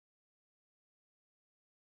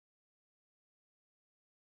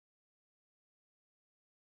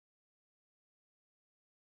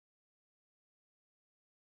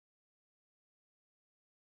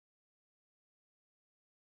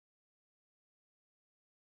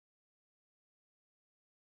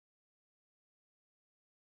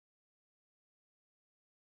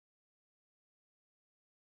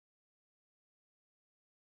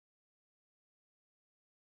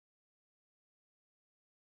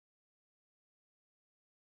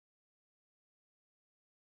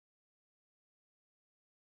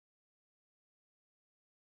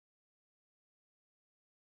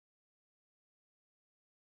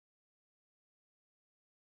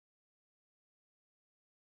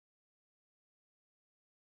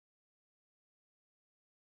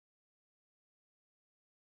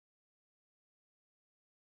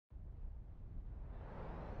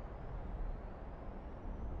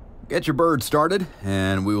Get your bird started,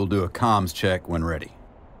 and we will do a comms check when ready.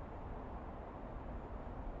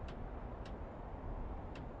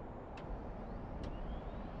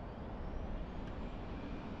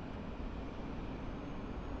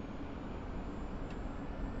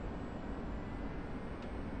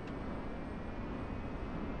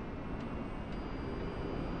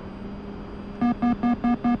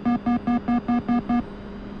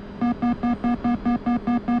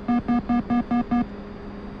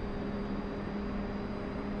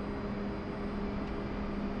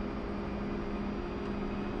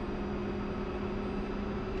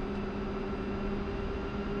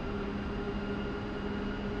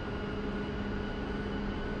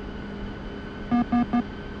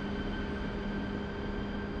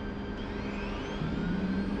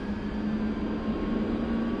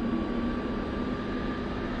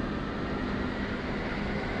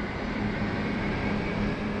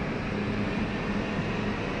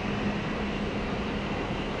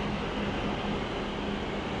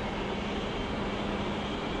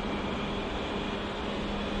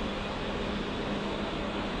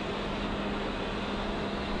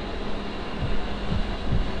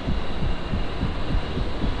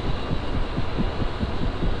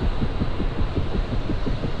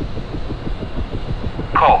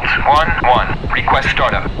 Colt 1-1, request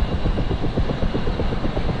startup.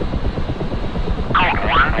 Colt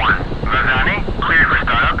 1-1, Vazani, clear for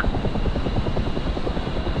startup.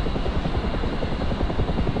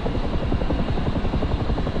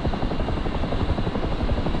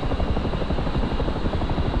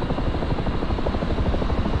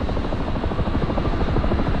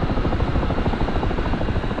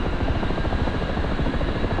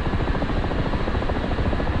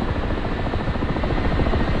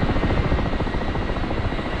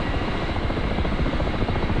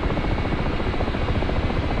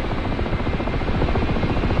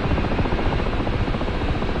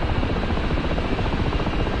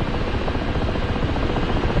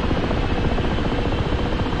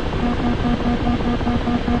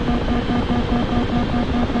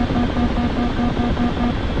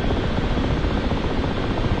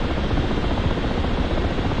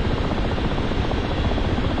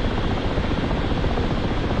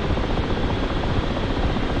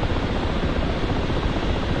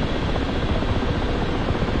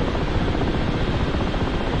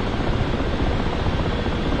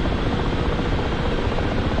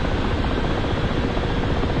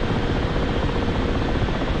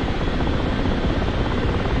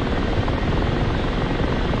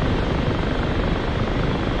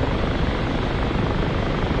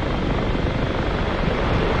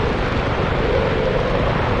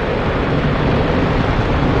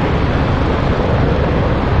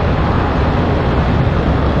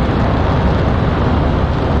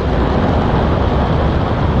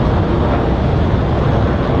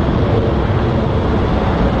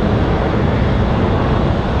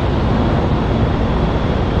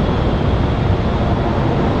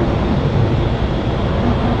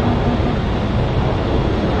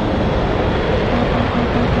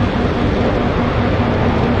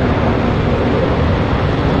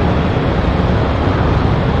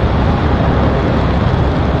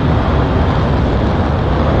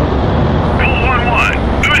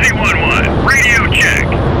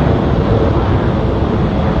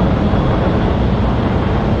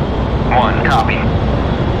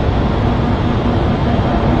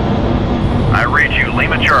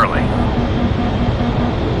 Charlie.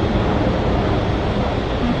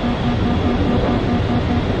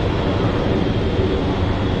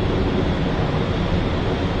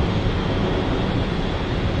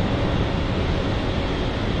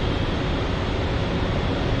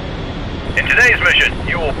 In today's mission,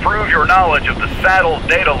 you will prove your knowledge of the SADL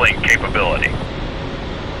Datalink capability.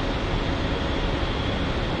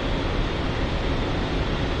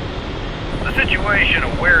 The Situation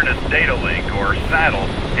Awareness Datalink, or SADL,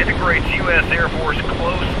 integrates U.S. Air Force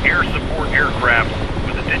close air support aircraft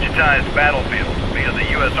with a digitized battlefield via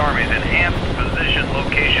the U.S. Army's Enhanced Position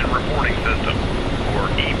Location Reporting System, or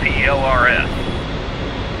EPLRS.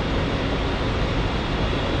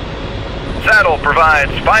 SADL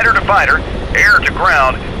provides fighter-to-fighter,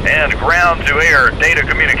 air-to-ground, and ground-to-air data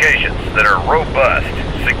communications that are robust,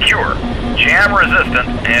 secure, jam-resistant,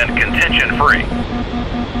 and contention-free.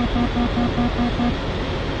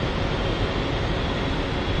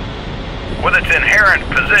 With its inherent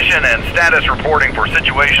position and status reporting for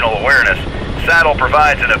situational awareness, SADL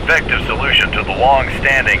provides an effective solution to the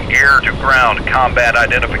long-standing air-to-ground combat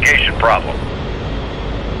identification problem.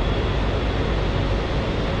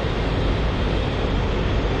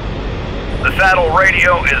 The SADL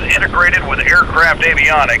radio is integrated with aircraft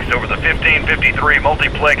avionics over the 1553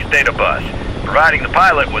 multiplex data bus, providing the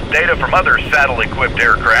pilot with data from other SADL-equipped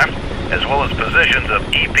aircraft, as well as positions of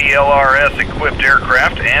EPLRS-equipped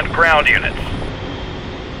aircraft and ground units.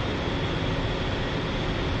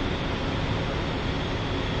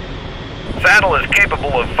 SADL is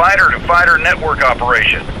capable of fighter-to-fighter network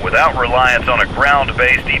operation without reliance on a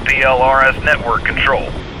ground-based EPLRS network control.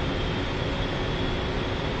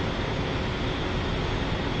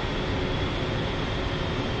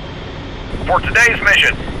 For today's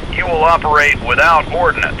mission, you will operate without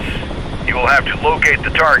ordnance. You will have to locate the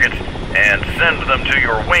targets and send them to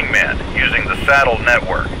your wingman using the SADL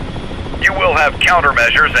network. You will have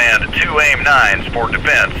countermeasures and 2 AIM-9s for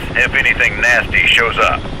defense if anything nasty shows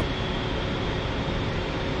up.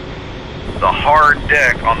 The hard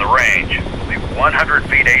deck on the range will be 100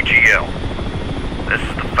 feet AGL. This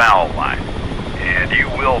is the foul line, and you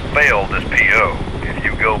will fail this PO if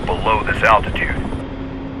you go below this altitude.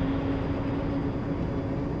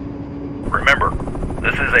 Remember,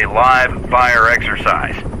 this is a live fire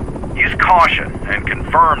exercise. Use caution and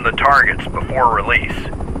confirm the targets before release.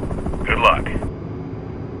 Good luck.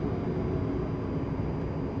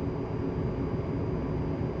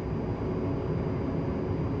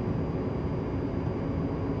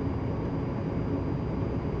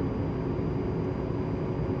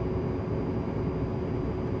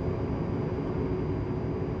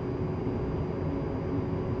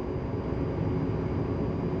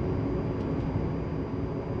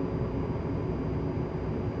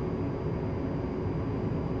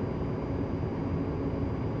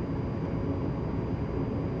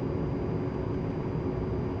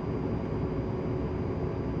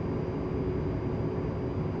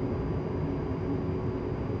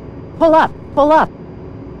 Pull up, pull up.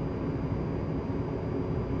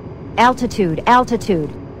 Altitude,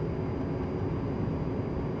 altitude.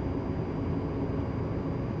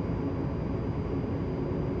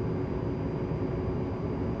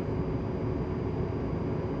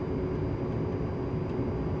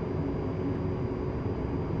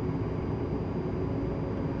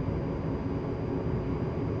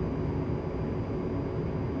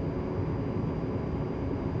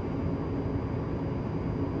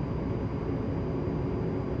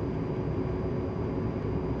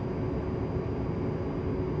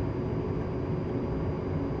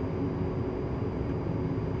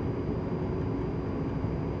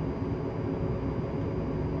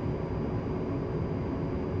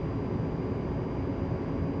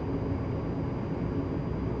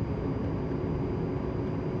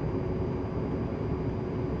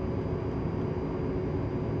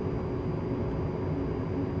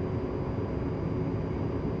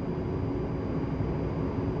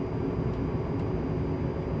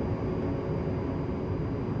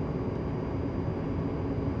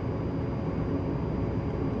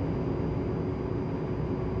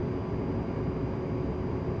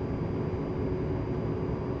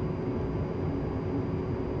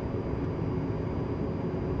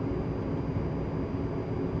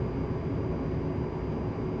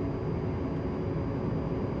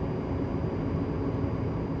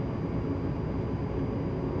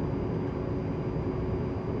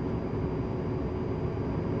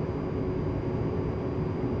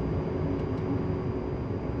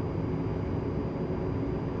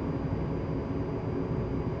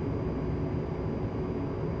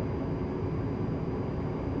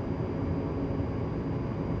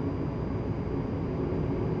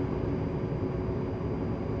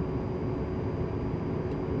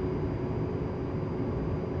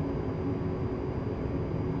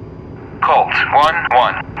 Colt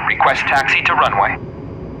 1-1. Request taxi to runway.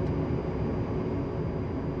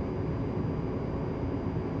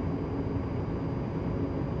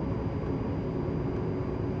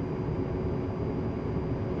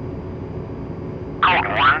 Colt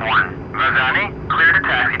 1-1. Vazani, clear to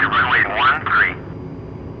taxi to runway 13.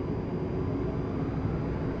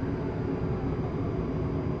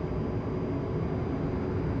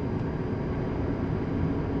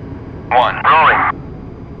 Rolling.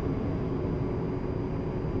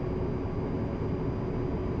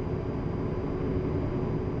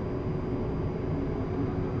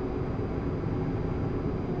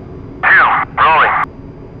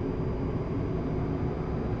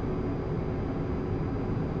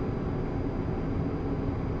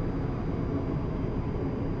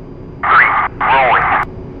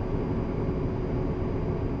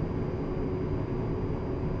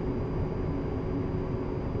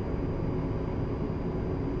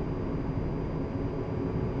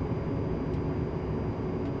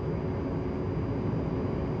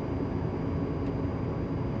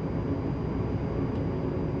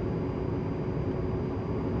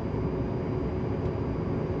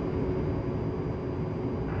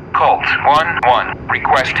 Colt 1-1,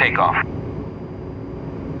 request takeoff.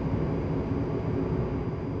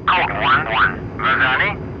 Colt 1-1.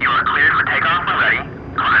 Vazani, you are cleared for takeoff and ready.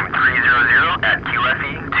 Climb 300 at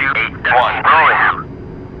QFE 28. 1, rolling.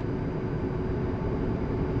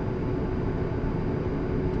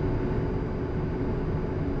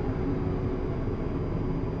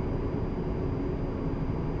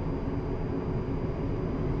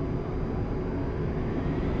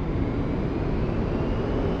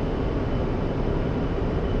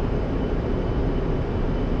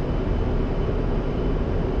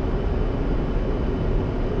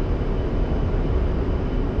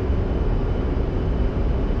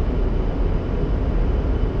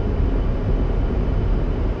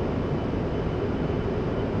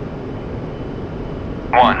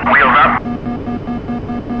 Wheels up.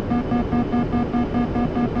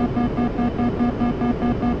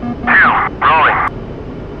 Two, rolling.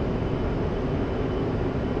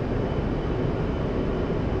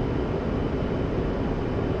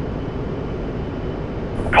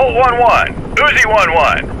 Colt 1-1, Uzi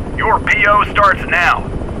 1-1. Your PO starts now.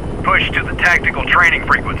 Push to the tactical training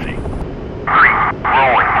frequency. 3,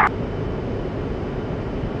 rolling.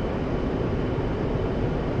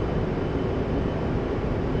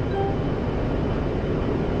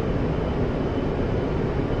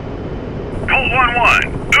 Colt 1-1,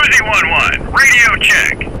 Uzi 1-1, radio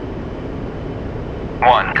check.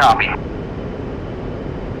 1, copy.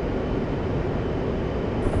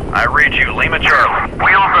 I read you, Lima Charlie.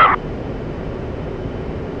 Wheels up.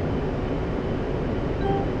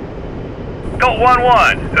 Colt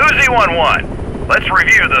 1-1, Uzi 1-1. Let's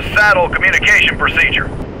review the saddle communication procedure.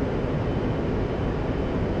 3,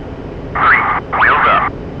 wheels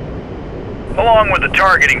up. Along with the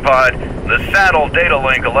targeting pod, the SADL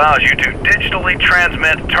Datalink allows you to digitally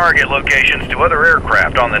transmit target locations to other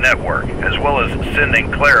aircraft on the network, as well as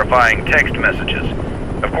sending clarifying text messages.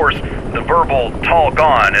 Of course, the verbal talk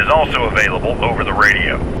on is also available over the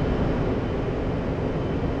radio.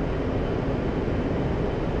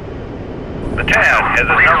 The TAD has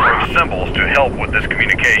a number of symbols to help with this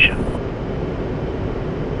communication.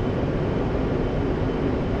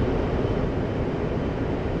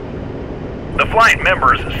 The flight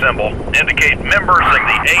members symbol indicate members of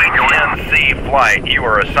the A-10C flight you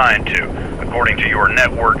are assigned to, according to your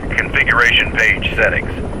network configuration page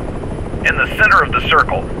settings. In the center of the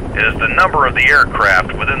circle is the number of the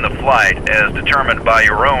aircraft within the flight as determined by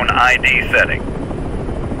your own ID setting.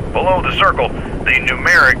 Below the circle, the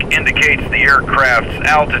numeric indicates the aircraft's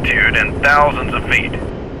altitude in thousands of feet.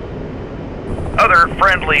 Other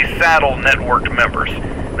friendly SADL networked members.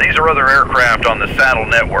 These are other aircraft on the SADL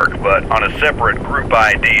network, but on a separate group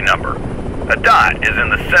ID number. A dot is in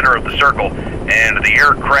the center of the circle, and the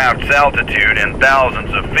aircraft's altitude in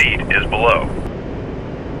thousands of feet is below.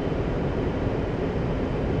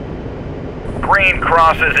 Green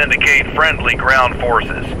crosses indicate friendly ground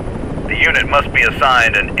forces. The unit must be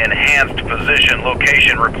assigned an Enhanced Position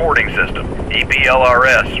Location Reporting System,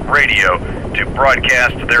 EPLRS, radio to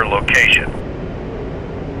broadcast their location.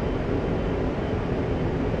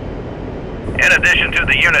 In addition to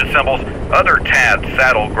the unit symbols, other TAD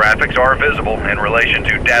saddle graphics are visible in relation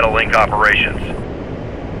to Datalink operations.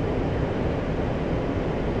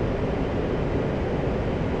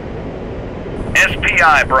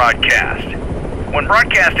 SPI broadcast. When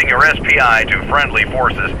broadcasting your SPI to friendly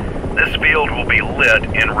forces, this field will be lit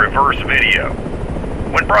in reverse video.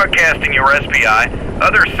 When broadcasting your SPI,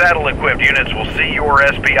 other saddle-equipped units will see your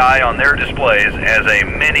SPI on their displays as a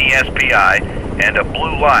mini SPI and a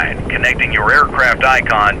blue line connecting your aircraft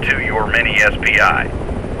icon to your mini SPI.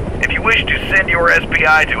 If you wish to send your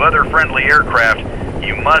SPI to other friendly aircraft,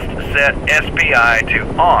 you must set SPI to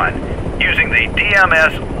on using the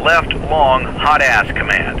DMS left long hot ass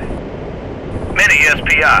command. Mini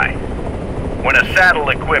SPI. When a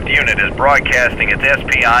saddle-equipped unit is broadcasting its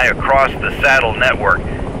SPI across the saddle network,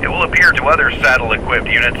 it will appear to other saddle-equipped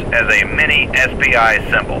units as a mini SPI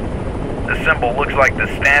symbol. The symbol looks like the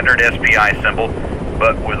standard SPI symbol,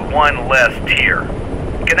 but with one less tier.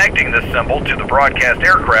 Connecting this symbol to the broadcast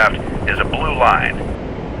aircraft is a blue line.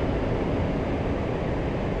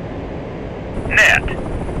 Net.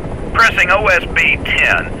 Pressing OSB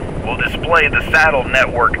 10 will display the saddle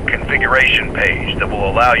network configuration page that will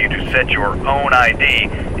allow you to set your own ID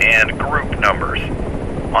and group numbers.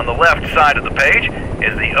 On the left side of the page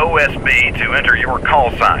is the OSB to enter your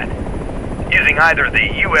call sign. Using either the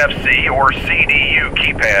UFC or CDU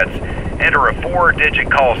keypads, enter a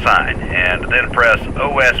 4-digit call sign and then press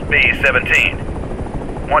OSB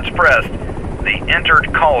 17. Once pressed, the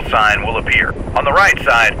entered call sign will appear. On the right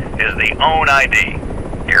side is the Own ID.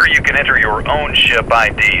 Here you can can enter your own ship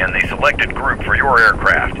ID in the selected group for your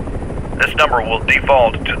aircraft. This number will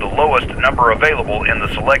default to the lowest number available in the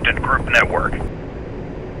selected group network.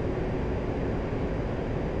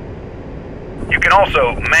 You can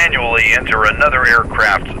also manually enter another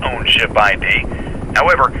aircraft's own ship ID.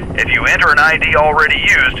 However, if you enter an ID already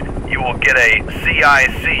used, you will get a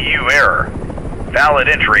CICU error. Valid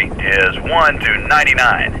entry is 1 to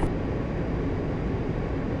 99.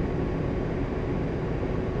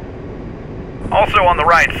 Also on the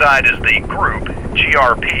right side is the Group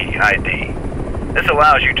GRP ID. This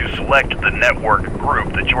allows you to select the network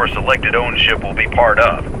group that your selected own ship will be part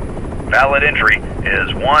of. Valid entry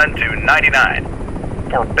is 1 to 99.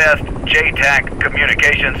 For best JTAC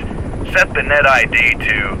communications, set the net ID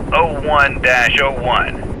to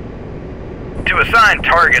 01-01. To assign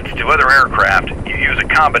targets to other aircraft, you use a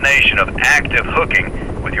combination of active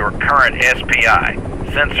hooking with your current SPI,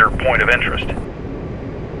 sensor point of interest.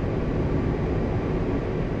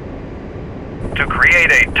 To create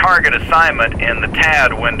a target assignment in the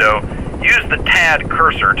TAD window, use the TAD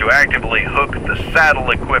cursor to actively hook the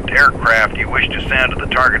SADL-equipped aircraft you wish to send the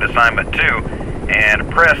target assignment to, and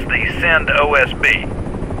press the Send OSB.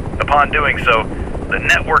 Upon doing so, the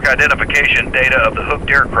network identification data of the hooked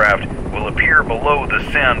aircraft will appear below the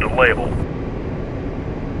Send label.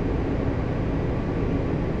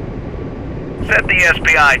 Set the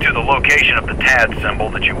SPI to the location of the TAD symbol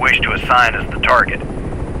that you wish to assign as the target.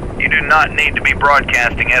 You do not need to be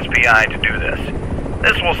broadcasting SPI to do this.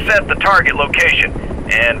 This will set the target location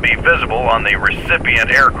and be visible on the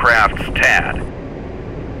recipient aircraft's TAD.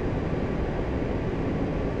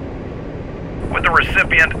 With the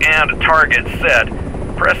recipient and target set,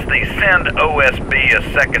 press the Send OSB a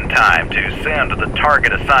second time to send the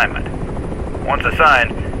target assignment. Once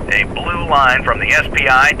assigned, a blue line from the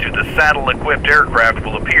SPI to the SADL-equipped aircraft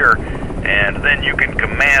will appear, and then you can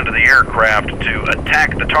command the aircraft to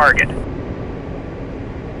attack the target.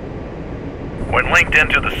 When linked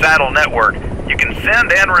into the SADL network, you can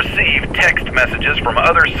send and receive text messages from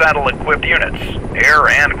other SADL-equipped units, air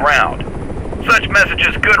and ground. Such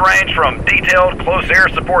messages could range from detailed close air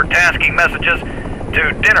support tasking messages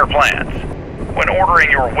to dinner plans. When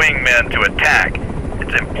ordering your wingmen to attack,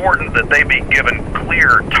 it's important that they be given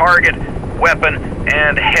clear target, weapon,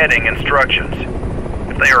 and heading instructions.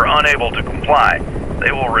 If they are unable to comply,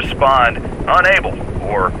 they will respond unable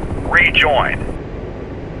or rejoin.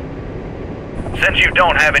 Since you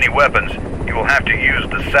don't have any weapons, you will have to use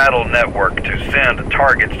the SADL network to send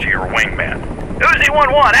targets to your wingman. Uzi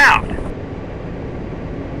 1-1 out!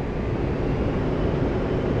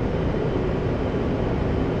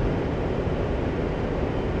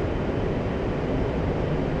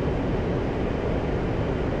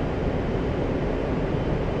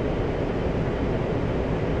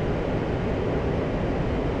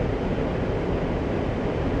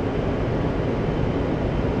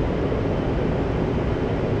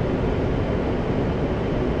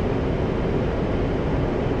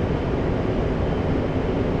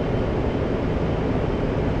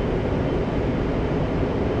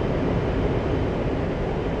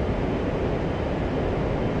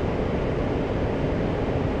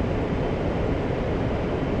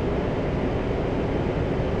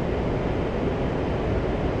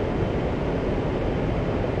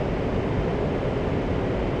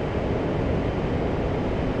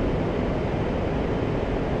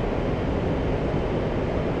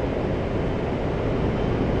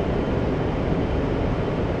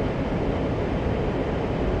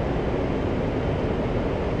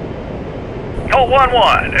 Colt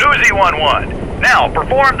 1-1, Uzi 1-1. Now,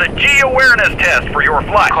 perform the G-awareness test for your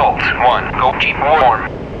flight. Colt 1, go keep warm.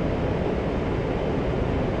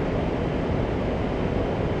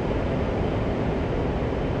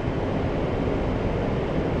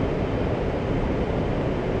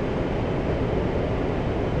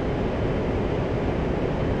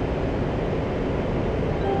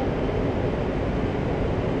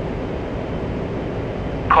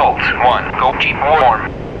 Colt 1, go keep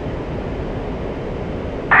warm.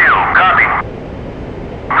 Copy. 3,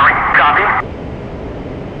 copy.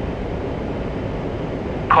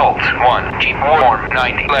 Colt 1, keep warm.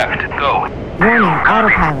 90 left, go. Warning,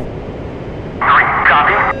 autopilot. 3,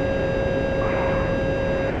 copy.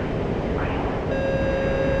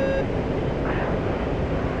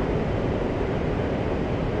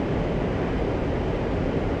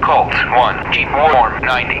 Colt 1, keep warm.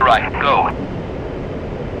 90 right, go. 2,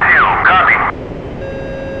 copy.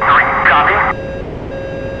 3, copy.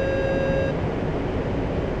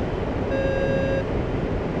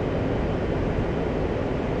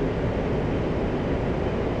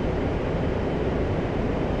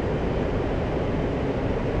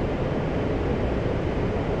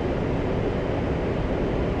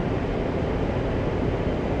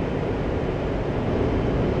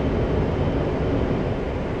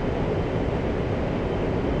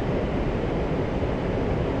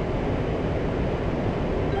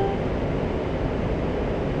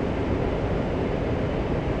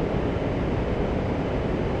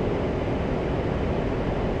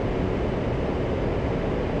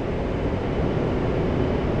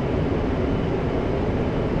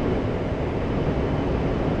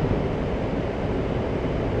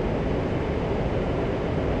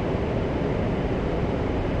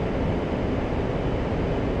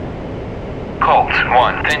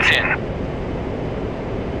 1, fence in.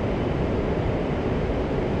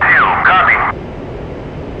 2, copy.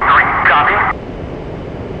 3, copy.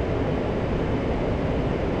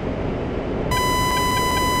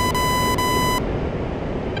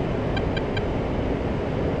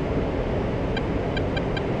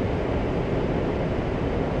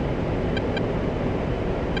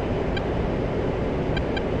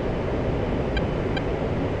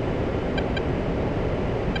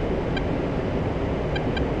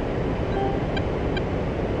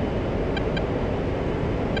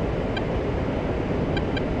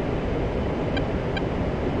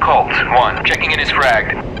 Colt 1, checking in his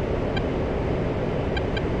fragged.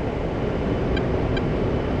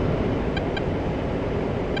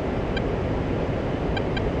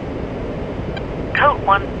 Colt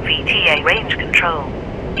 1, VTA range control.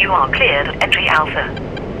 You are cleared of entry Alpha.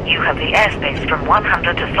 You have the airspace from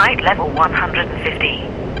 100 to flight level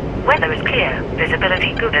 150. Weather is clear,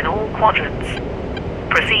 visibility good in all quadrants.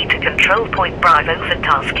 Proceed to control point Bravo for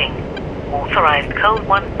tasking. Authorized Colt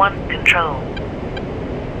 1-1 control.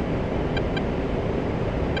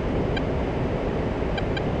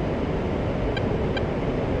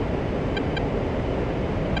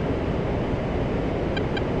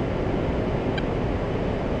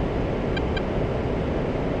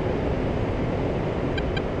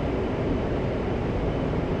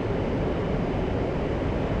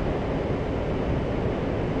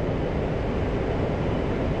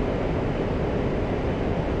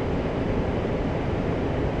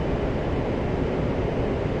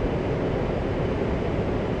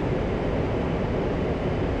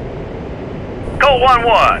 Colt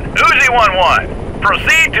 1-1, Uzi 1-1.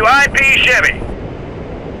 Proceed to IP Chevy.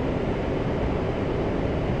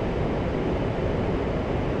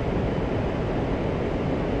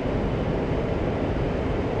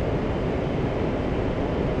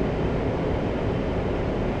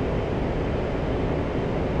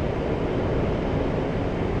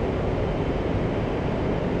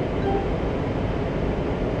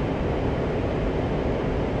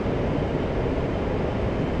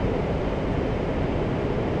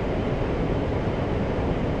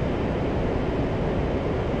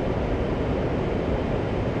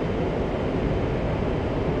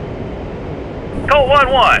 Colt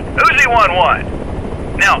 1-1, Uzi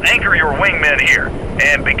 1-1. Now anchor your wingmen here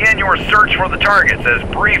and begin your search for the targets as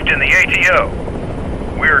briefed in the ATO.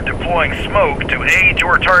 We are deploying smoke to aid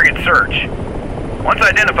your target search. Once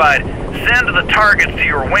identified, send the targets to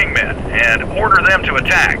your wingmen and order them to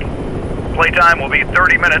attack. Playtime will be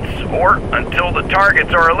 30 minutes or until the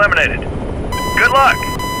targets are eliminated. Good luck!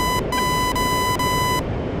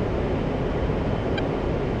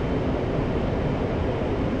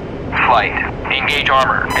 Flight. Engage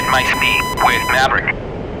armor at my speed with Maverick. 2,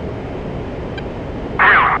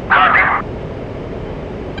 copy.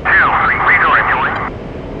 2, redirect join.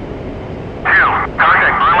 2,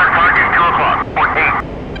 contact armor target 2 o'clock, port 8.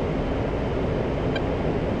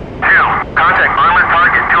 2, contact armor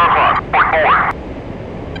target 2 o'clock, port 4.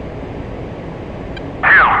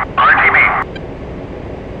 2, RTB.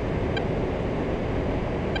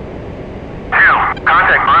 2,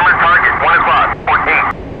 contact armor target 1 o'clock, port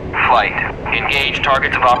 8. Flight. Engage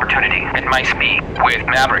targets of opportunity at my speed with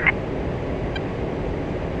Maverick. 2,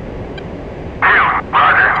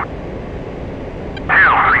 roger. 2,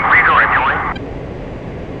 redirect join.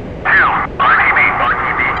 2, RTB.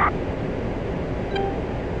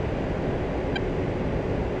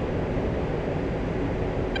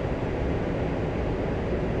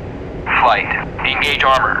 Flight. Engage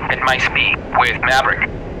armor at my speed with Maverick.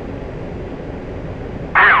 2,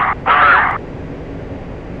 roger.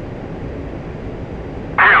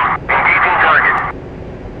 2, engaging target.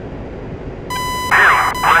 2,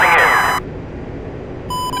 running in.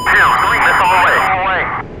 2, missile away.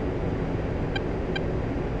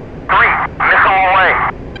 3, missile away.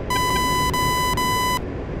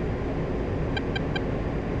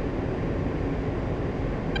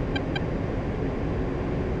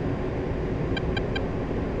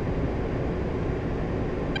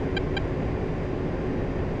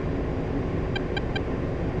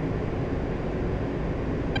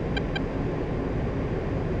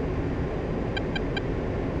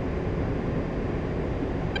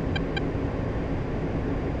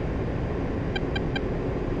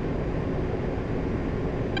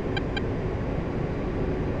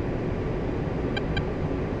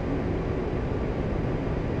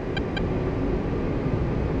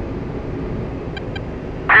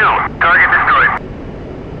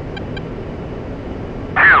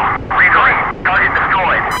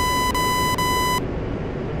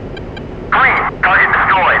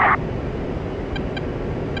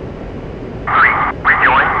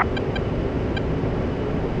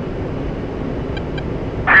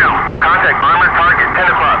 10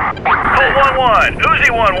 o'clock. Colt 1-1, Uzi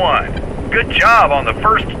 1-1. Good job on the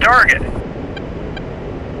first target.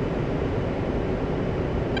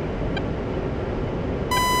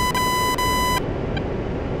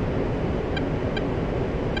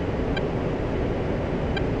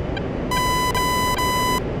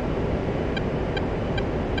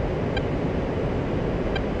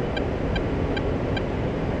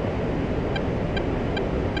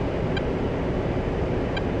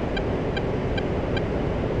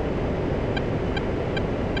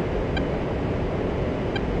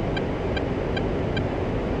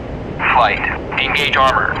 Flight. Engage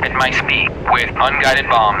armor at my speed with unguided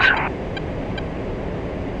bombs. 2,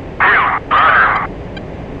 roger.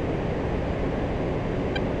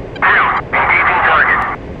 2, engaging target.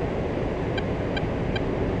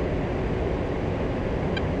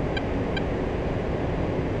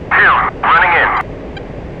 2, running in.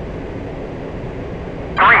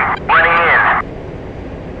 3, running in.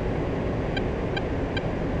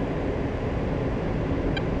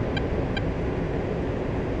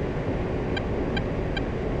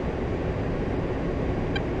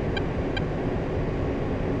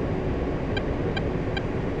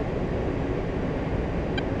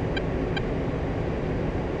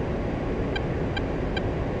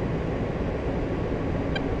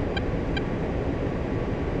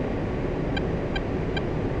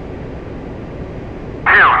 2,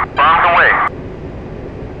 bombs away.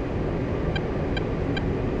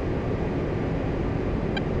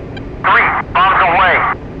 3, bombs away.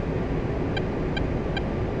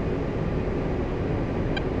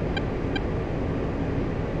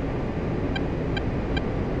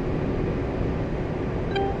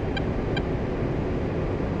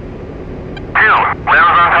 2,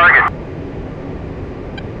 rounds on target.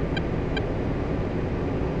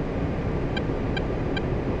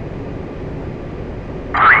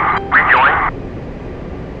 3, rejoin.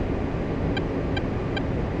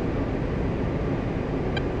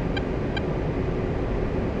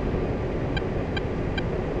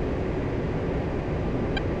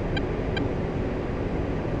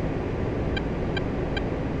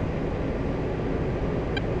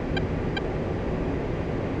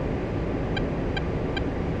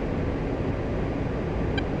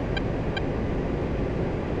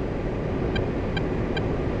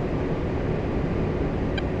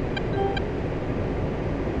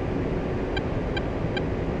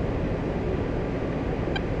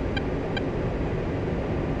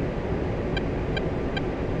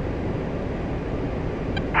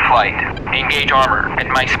 Flight. Engage armor at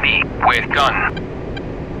my speed with gun.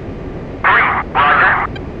 3, roger.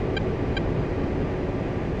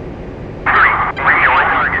 3, rejoin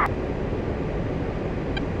target.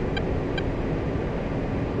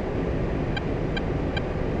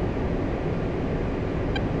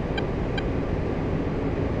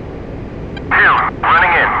 2,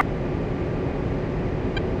 running in.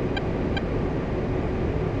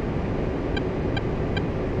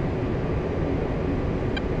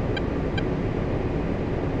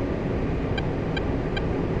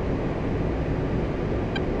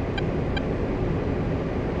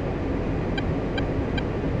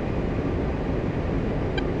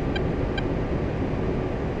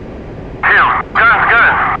 2,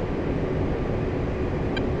 guns.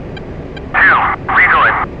 2,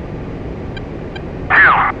 rejoin. 2,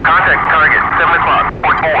 contact target, 7 o'clock,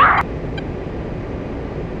 port 4.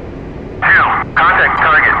 2, contact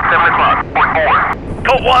target, 7 o'clock, port 4.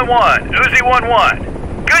 Colt 1-1, Uzi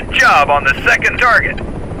 1-1. Good job on the second target.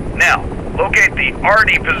 Now, locate the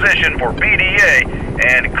RD position for BDA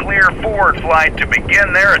and clear forward flight to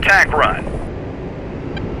begin their attack run.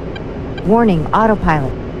 Warning,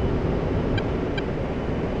 autopilot.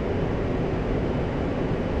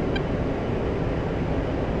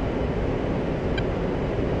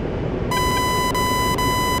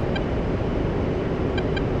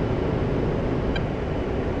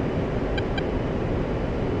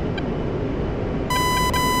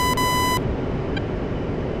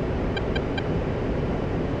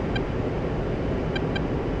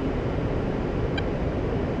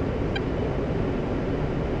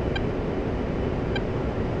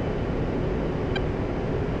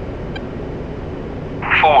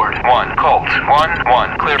 Forward 1, Colt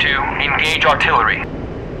 1-1, clear to engage artillery.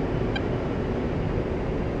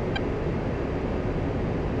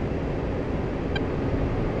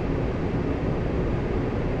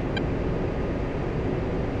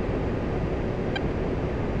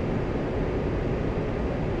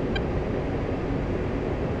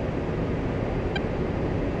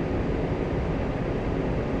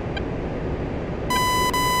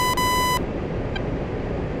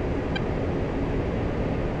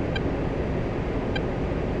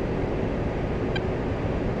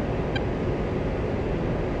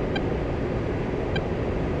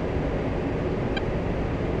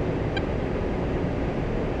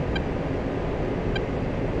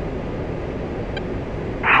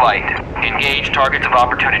 flight. Engage targets of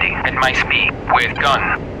opportunity at my speed with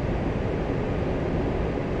gun.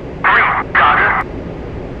 3, copy.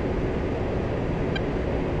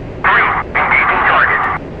 3, engaging target.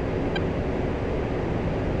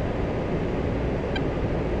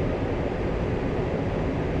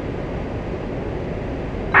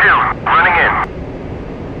 2, running in.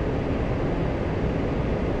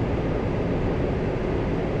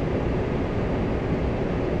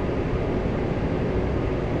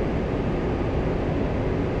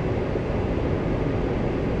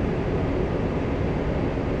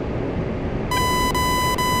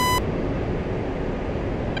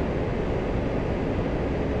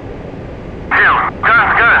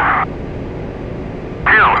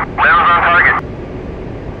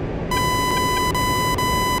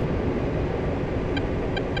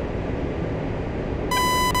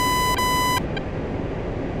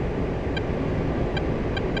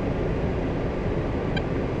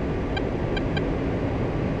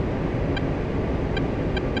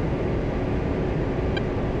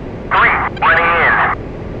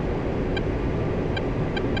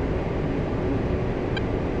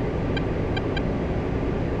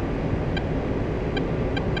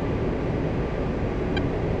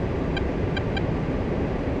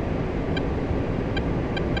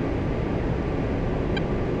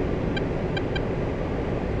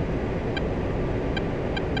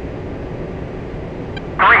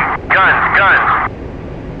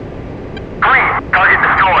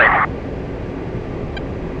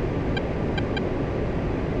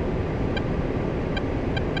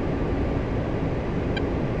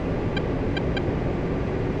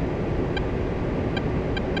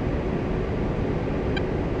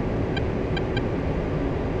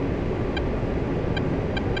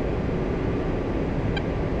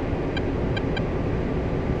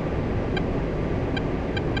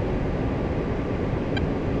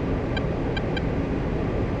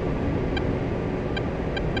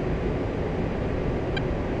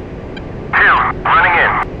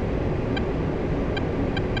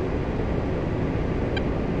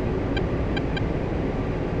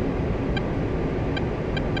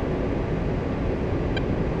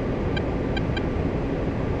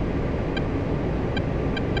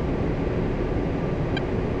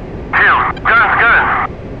 2,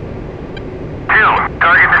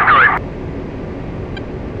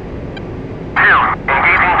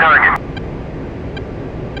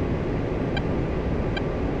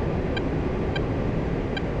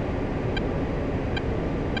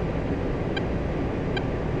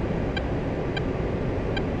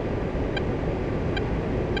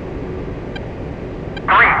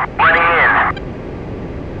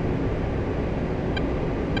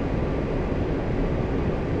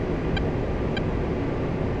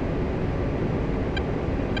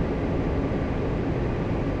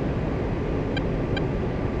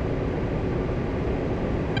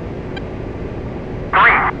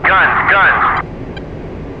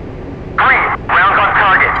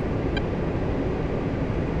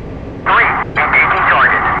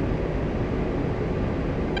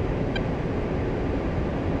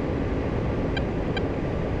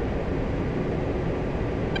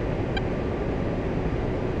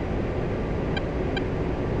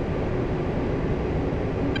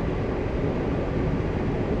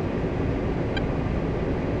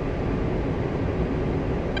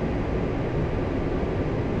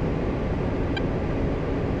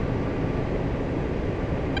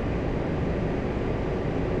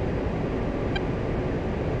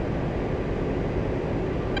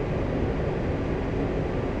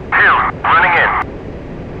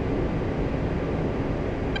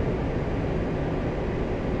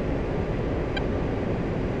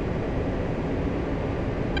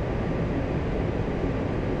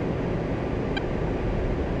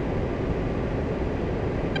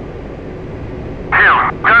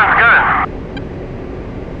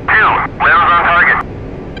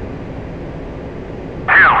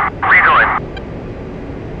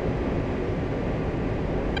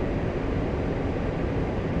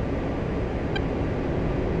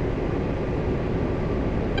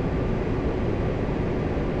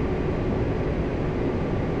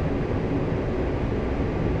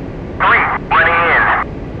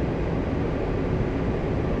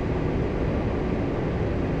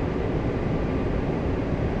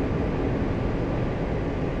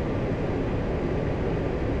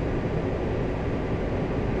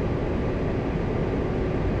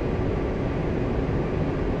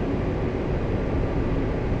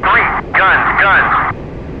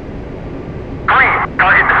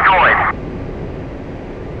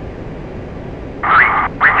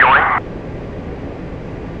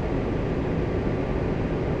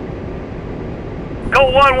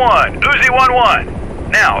 Colt 1-1, Uzi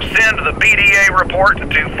 1-1. Now send the BDA report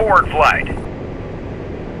to forward flight.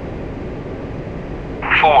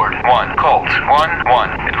 Forward 1, Colt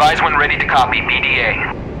 1-1. Advise when ready to copy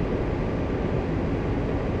BDA.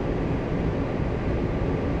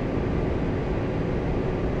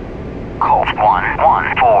 Colt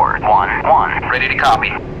 1-1, forward 1-1. Ready to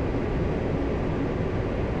copy.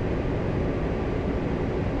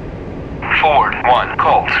 Forward 1,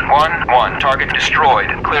 Colt 1-1. Target destroyed.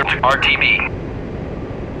 Clear to RTB.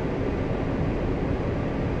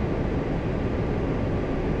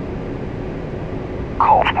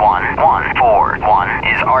 Colt 1-1, forward 1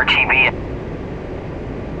 is RTB.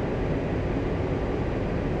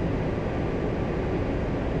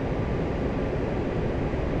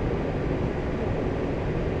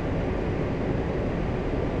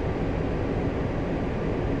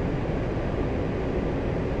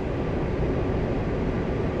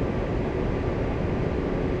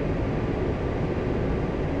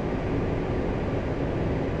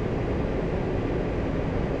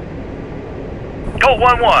 Colt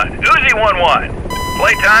 1-1, Uzi 1-1.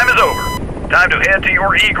 Playtime is over. Time to head to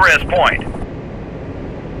your egress point.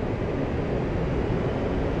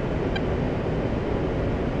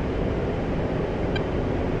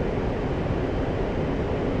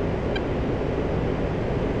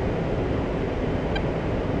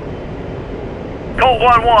 Colt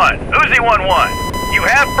 1-1, Uzi 1-1. You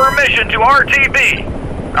have permission to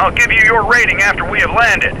RTB. I'll give you your rating after we have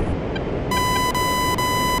landed.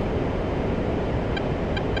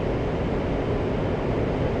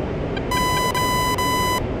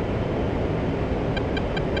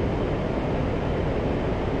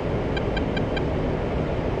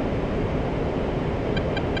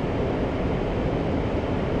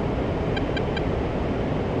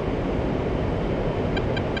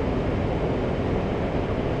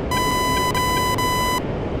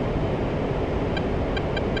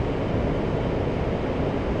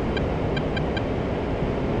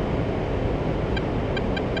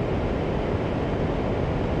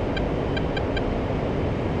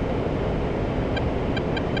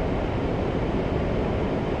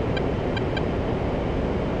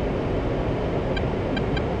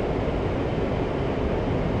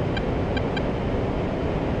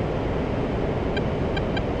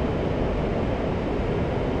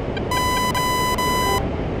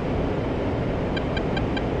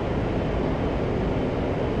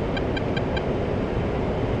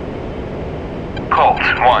 Colt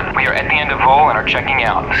 1, we are at the end of vol and are checking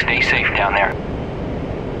out. Stay safe down there.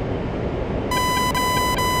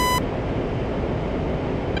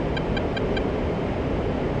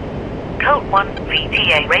 Colt 1,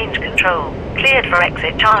 VTA range control. Cleared for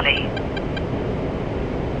exit Charlie.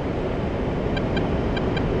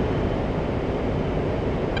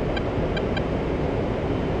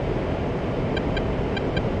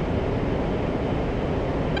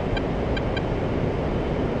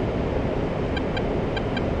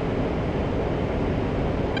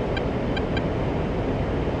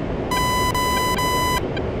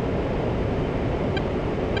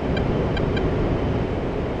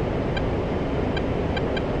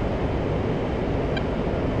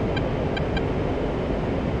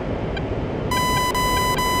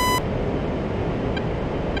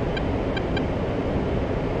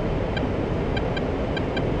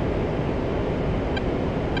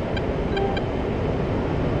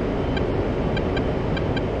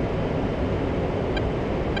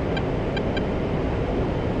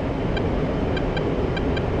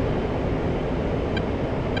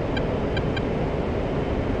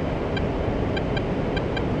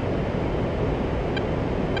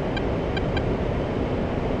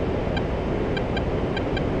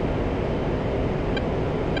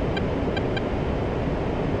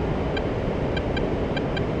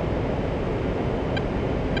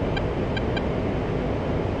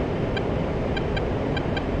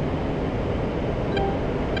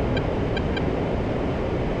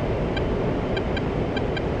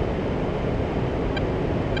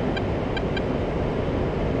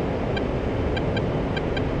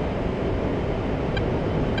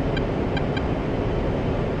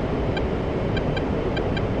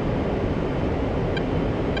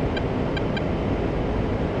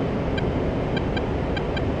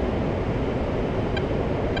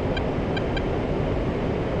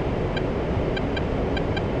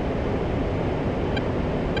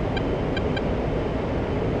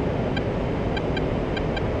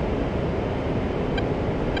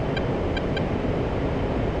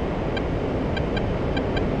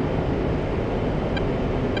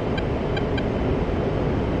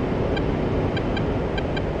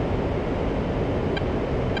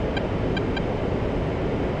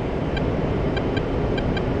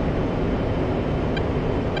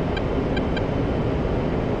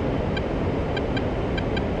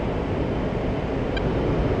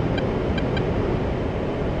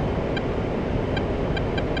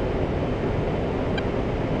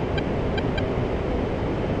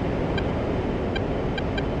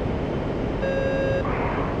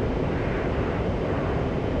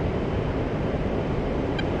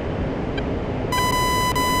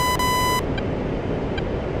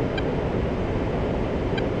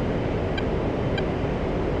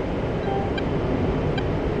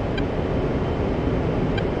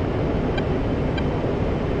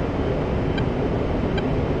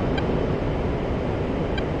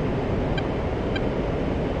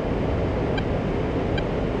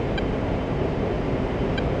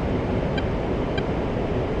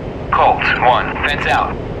 1, fence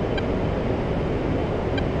out.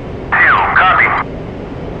 2, copy.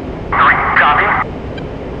 3, copy.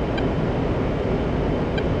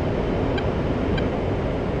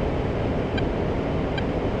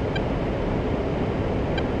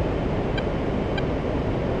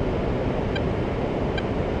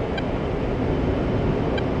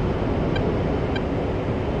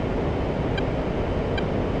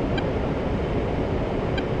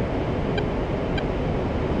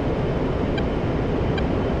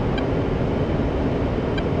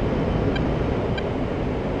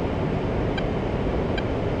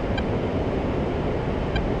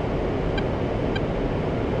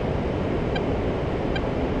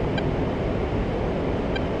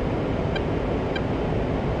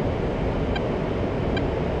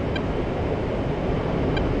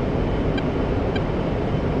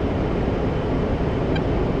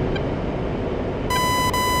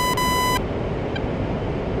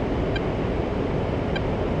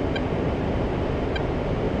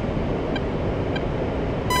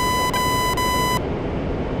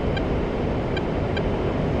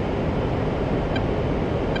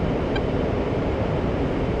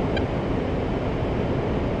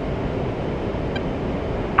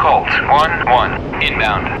 Colt 1-1,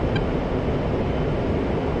 inbound.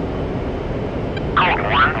 Colt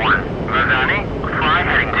 1-1, Vazani, fly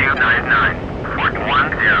heading 299, Fort 10,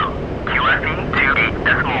 QFE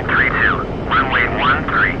 28.32, runway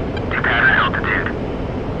 13, to pattern altitude.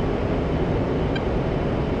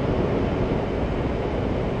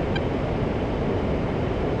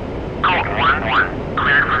 Colt 1-1,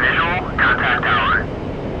 cleared for visual, contact tower.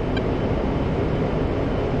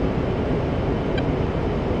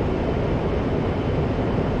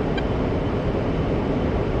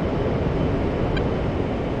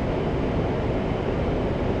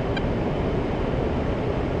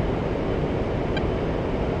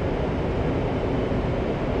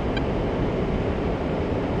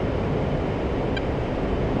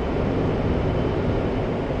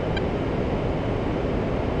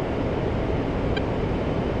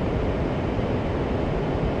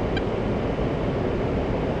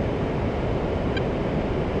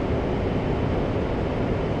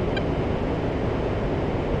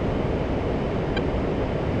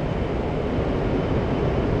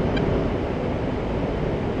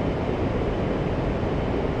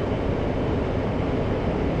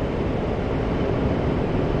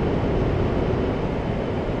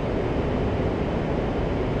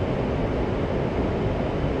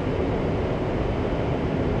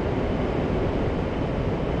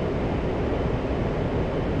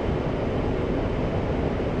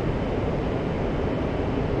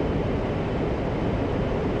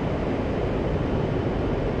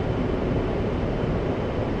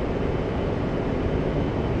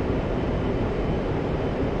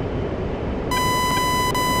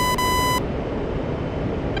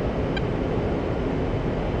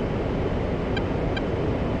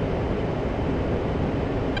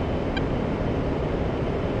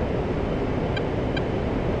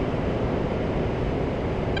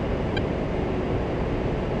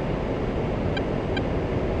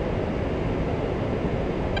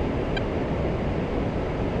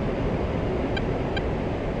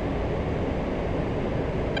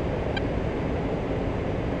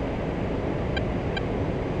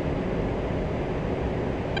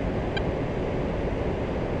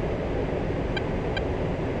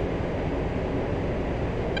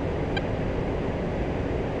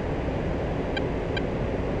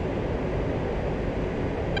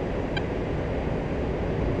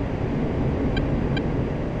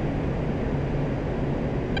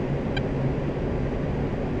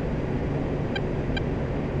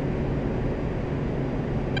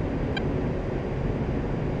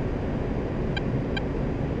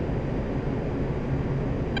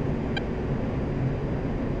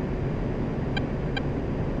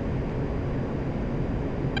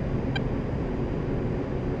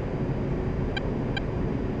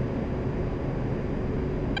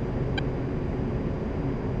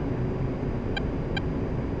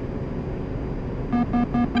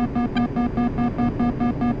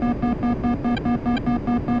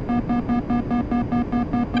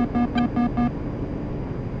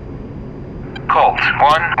 Colt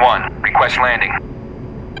 1-1, request landing.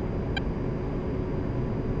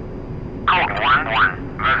 Colt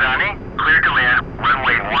 1-1, Vazani, cleared to land,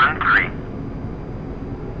 runway 13.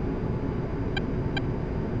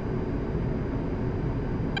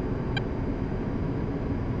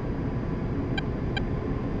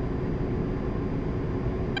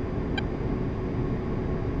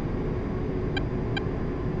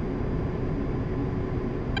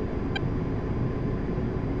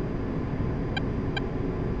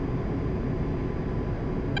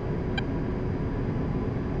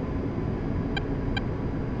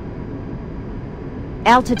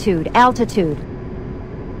 Altitude, altitude.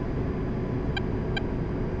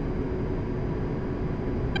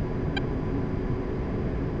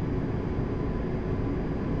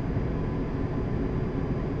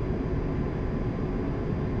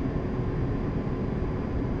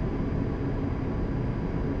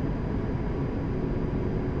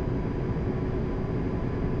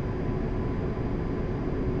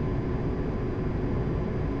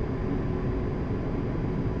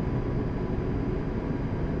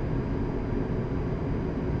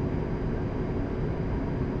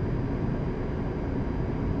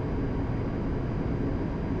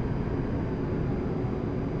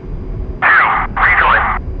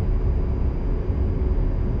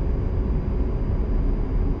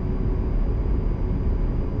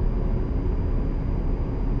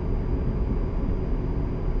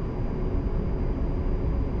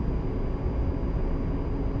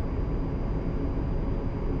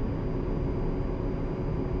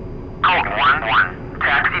 Code 1-1.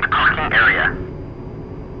 Taxi to parking area.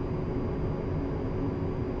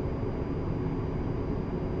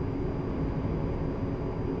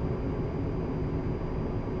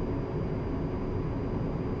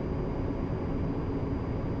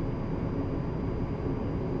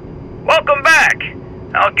 Welcome back.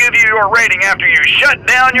 I'll give you your rating after you shut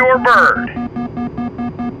down your bird.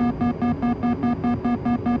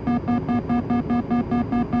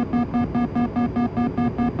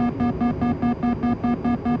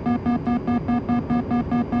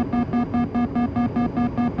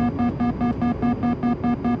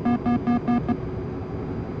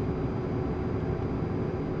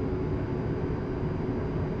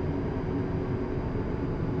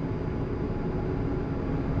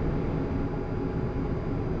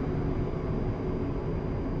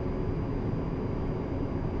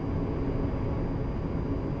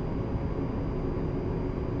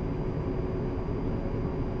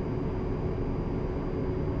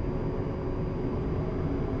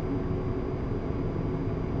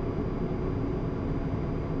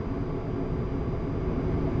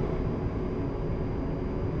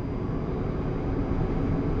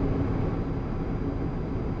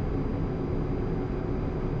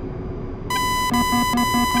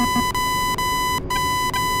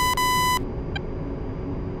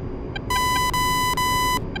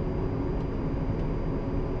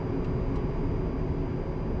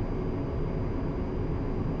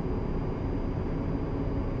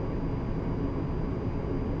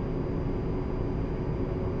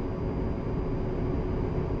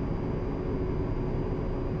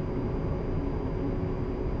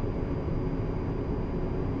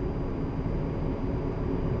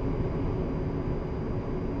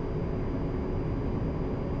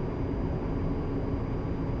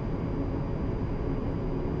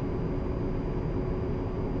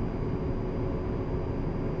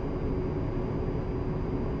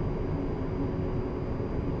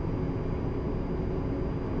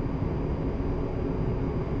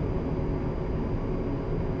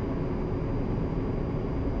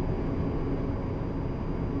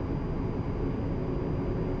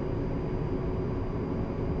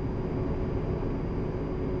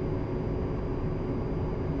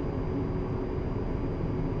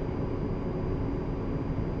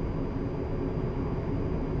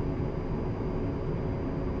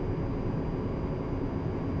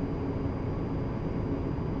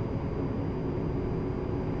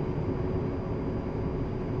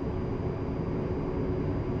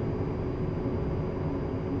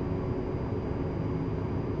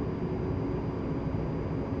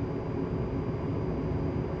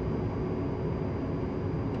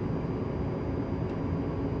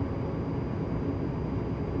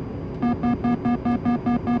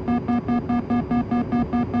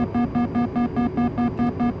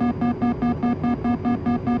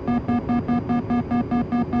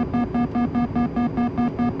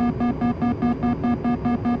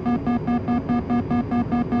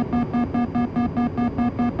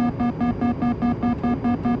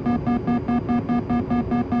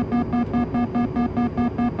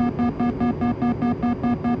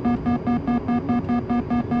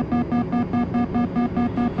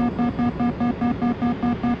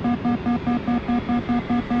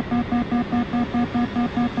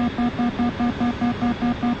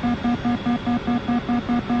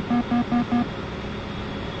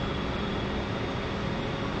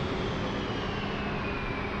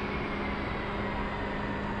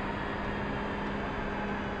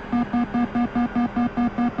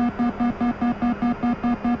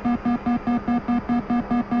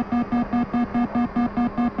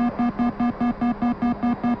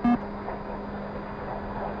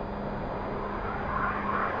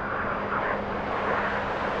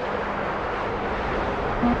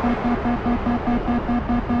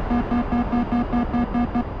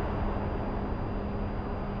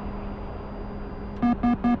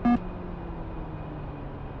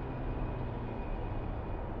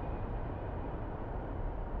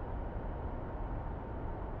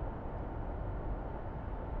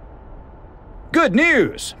 Good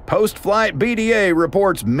news! Post-flight BDA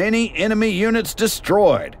reports many enemy units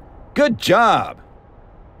destroyed. Good job!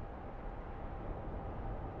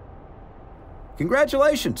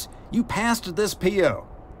 Congratulations! You passed this PO.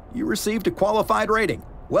 You received a qualified rating.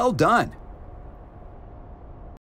 Well done.